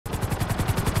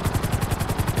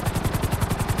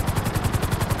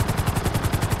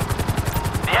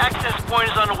point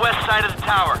is on the west side of the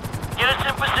tower. Get us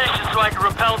in position so I can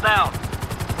rappel down.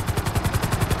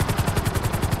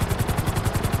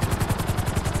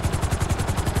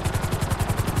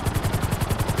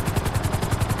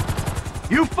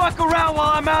 You fuck around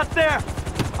while I'm out there.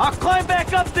 I'll climb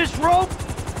back up this rope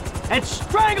and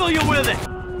strangle you with it.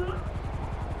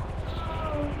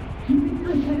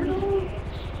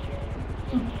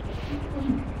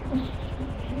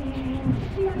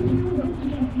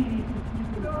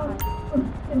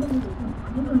 Who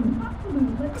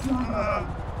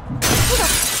the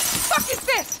fuck is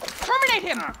this? Terminate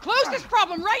him! Close this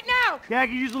problem right now! Yeah, I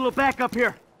can use a little backup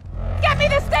here. Get me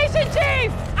the station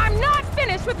chief! I'm not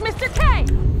finished with Mr. K!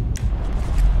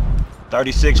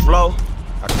 36 flow.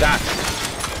 I got you.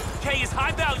 K is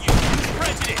high value.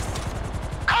 Prejudice.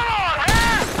 Come on,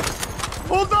 man!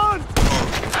 Hold on!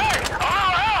 Hey,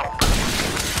 hello, help!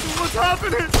 What's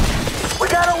happening? We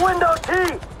got a window, T!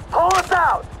 Pull us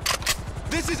out!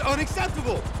 This is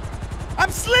unacceptable!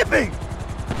 I'm slipping!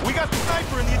 We got the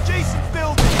sniper in the adjacent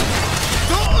building!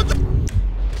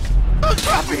 Don't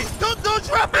drop me! Don't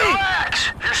drop me!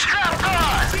 Relax! You're strapped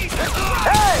on!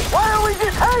 Hey! Why are we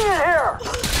just hanging here?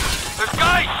 There's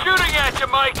guys shooting at you,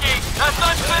 Mikey! That's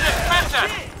unfinished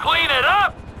business! Clean it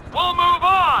up! We'll move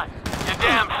on! You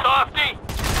damn softy!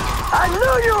 I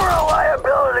knew you were a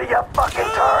liability, you fucking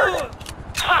turd!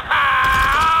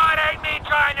 Ha-ha! It ain't me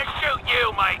trying to shoot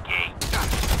you, Mikey!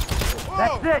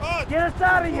 That's it! Get us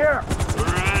out of here!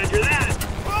 Roger that!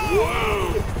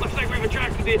 Whoa! Looks like we've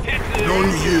attracted the attention of the...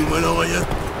 Non-human, are you?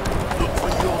 Look for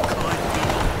your kind.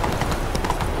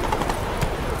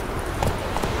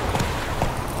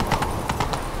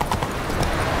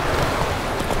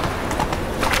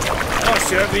 I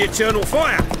serve the eternal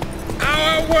fire.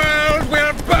 Our world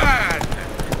will burn!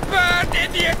 Burn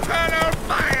in the eternal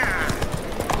fire!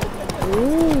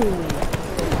 Ooh.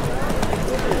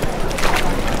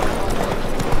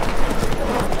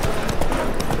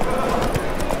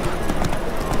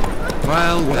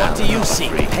 Well, what do you see,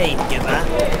 pain giver?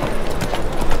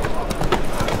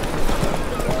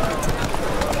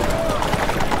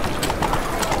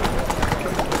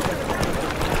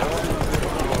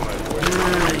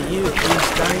 You these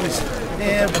days,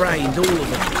 hair-brained, all of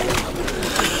them.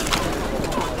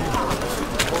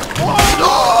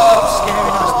 Stop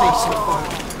scaring us decent folk.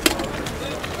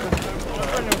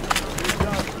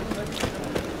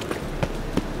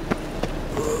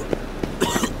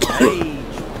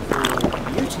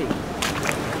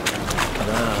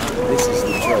 This is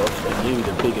the job for you,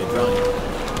 the bigger drone.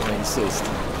 I insist.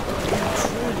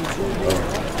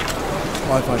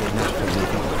 I've had enough of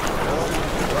living.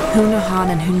 Hunahan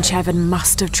and Hunchevin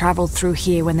must have traveled through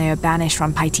here when they were banished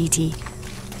from Paititi.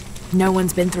 No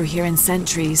one's been through here in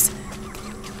centuries.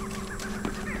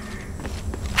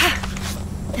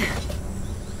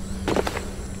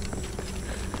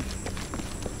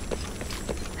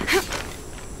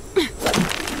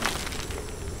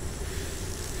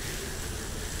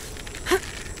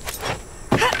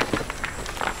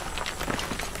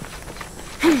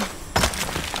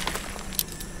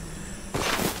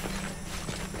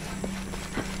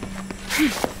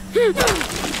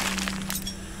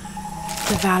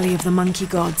 The Valley of the Monkey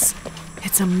Gods.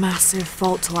 It's a massive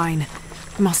fault line.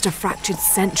 It must have fractured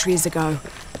centuries ago.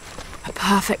 A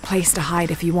perfect place to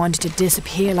hide if you wanted to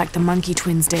disappear like the Monkey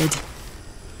Twins did.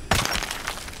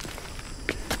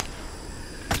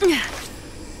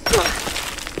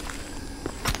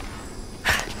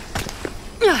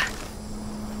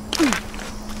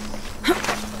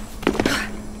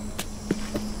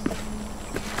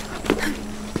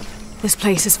 This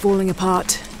place is falling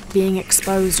apart, being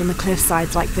exposed on the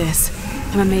cliffsides like this.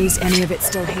 I'm amazed any of it's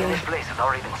still here. This place has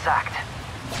already been sacked.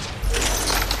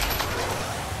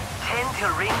 10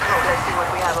 till ring close. Let's see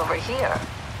what we have over here.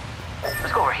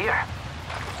 Let's go over here.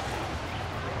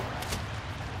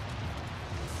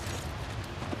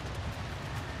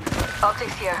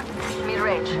 Optics here.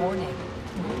 Mid-range. Warning.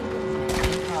 In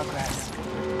progress.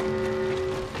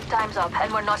 Time's up,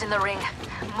 and we're not in the ring.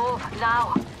 Move,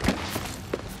 now.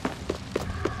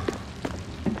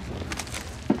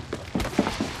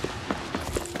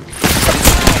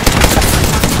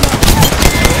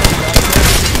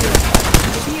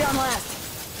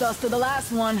 Dust to the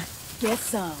last one. Get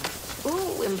some.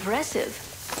 Ooh, impressive.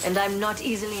 And I'm not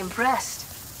easily impressed.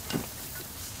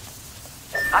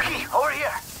 Aki, over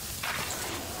here.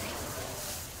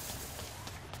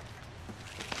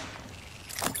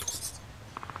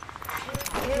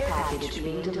 Care package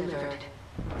being delivered.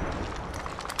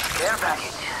 Care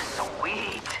package.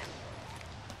 Sweet.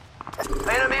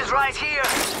 Enemies right here.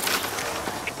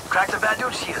 Crack the bad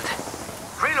dude shield.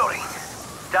 Reloading.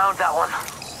 Down that one.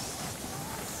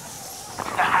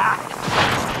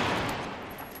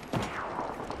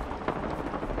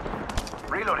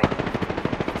 Reloading.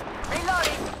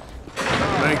 Reloading.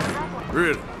 Thank you.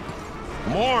 Really.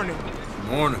 Morning.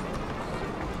 Morning.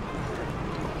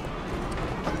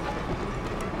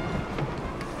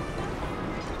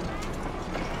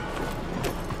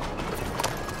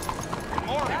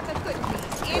 Nothing couldn't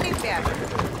be any better.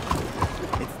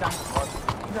 It's not fun.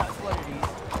 That's what it is.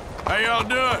 How y'all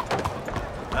doing?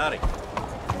 Howdy.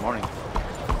 Good morning.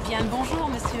 Bien le bonjour,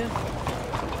 monsieur.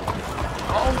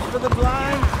 Homes for the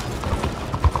blind.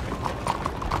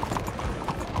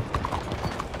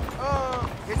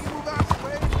 Can you move out the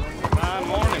way, please? Fine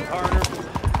morning, partner.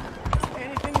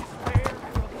 Anything to spare?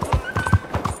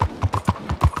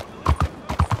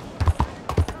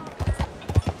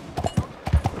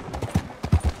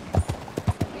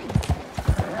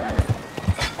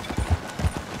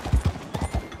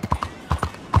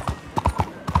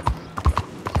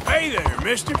 Hey there,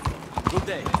 mister. Good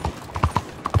day.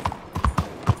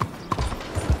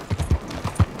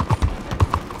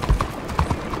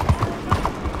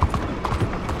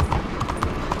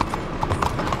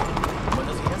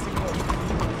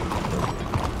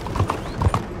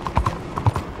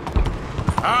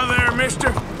 Hi there,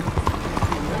 mister.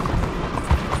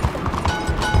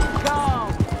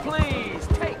 Come, please,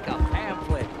 take a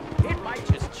pamphlet. It might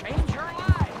just change your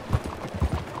life.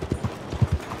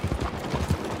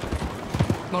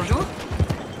 Bonjour.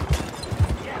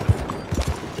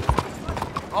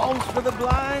 Homes for the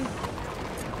blind.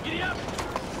 Giddy up.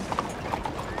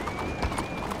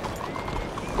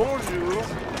 Bonjour.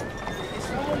 Is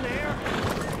someone there?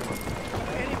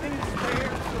 Anything to spare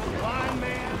for a blind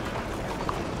man?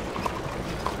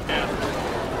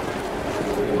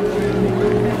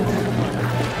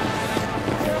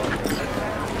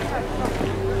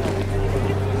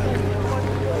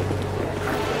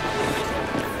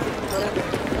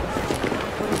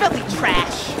 Filthy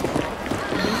trash.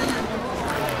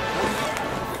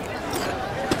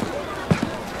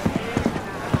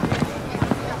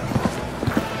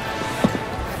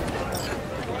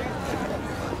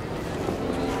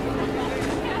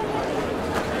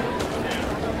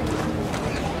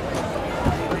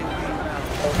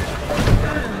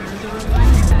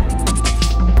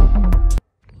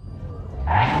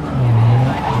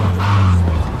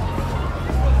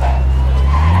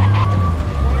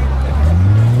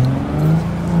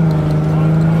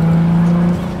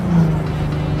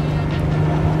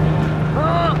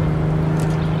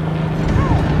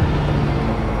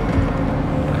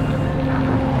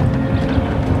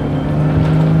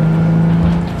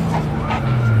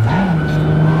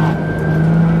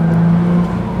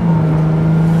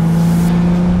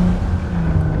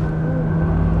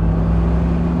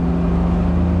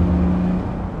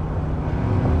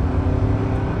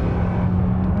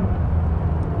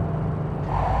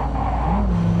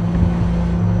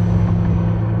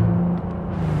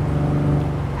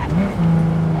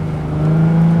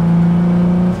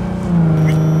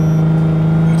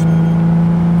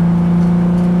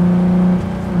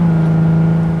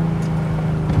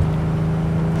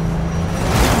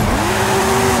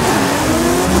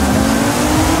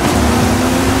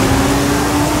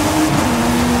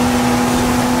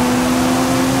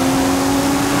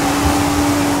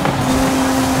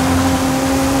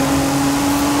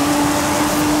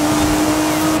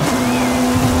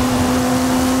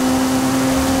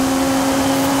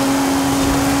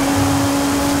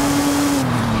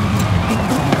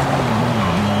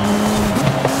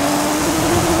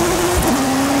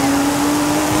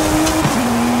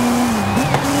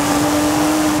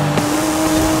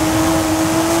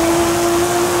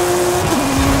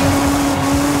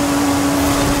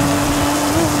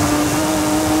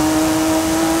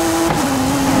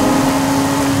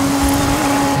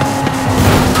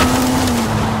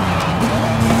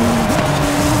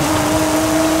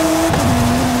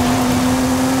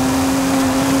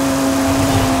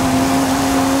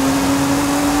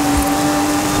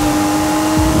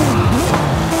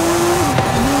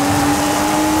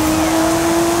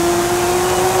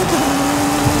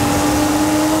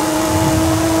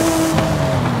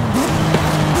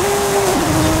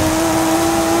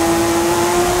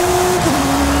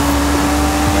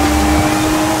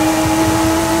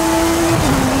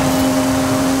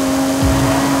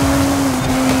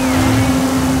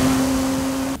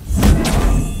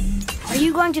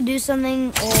 going to do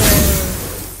something, or...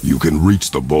 You can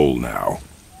reach the bowl now.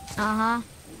 Uh-huh.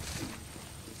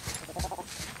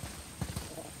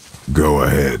 Go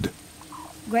ahead.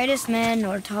 Greatest man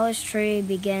or tallest tree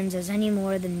begins as any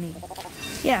more than me.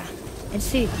 Yeah,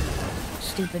 it's you,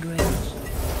 stupid rails.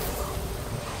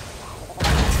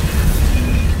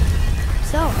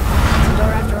 So, it's a door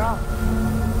after all.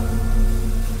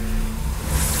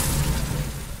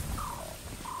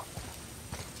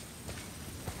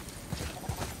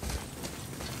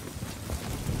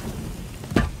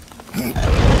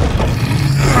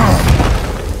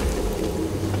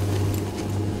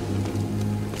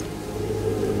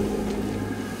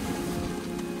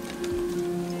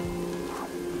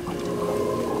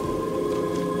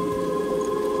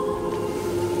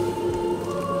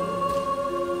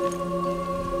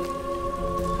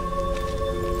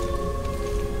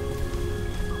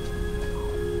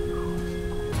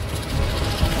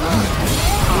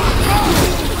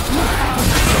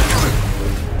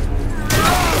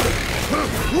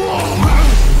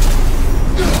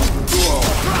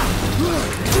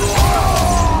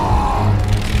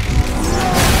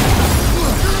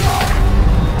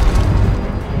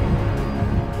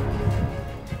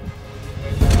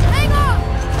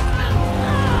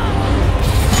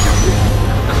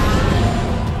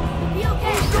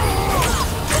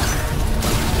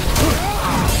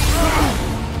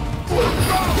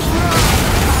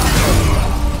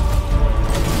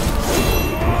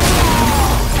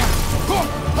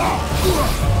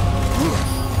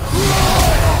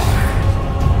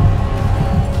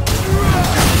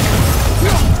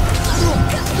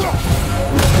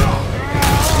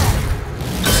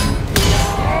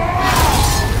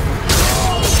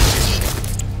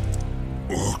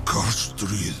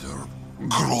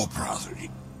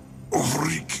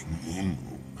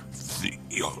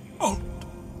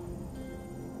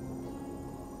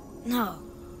 No,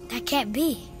 that can't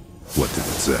be. What did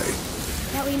it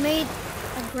say? That we made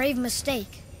a grave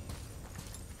mistake.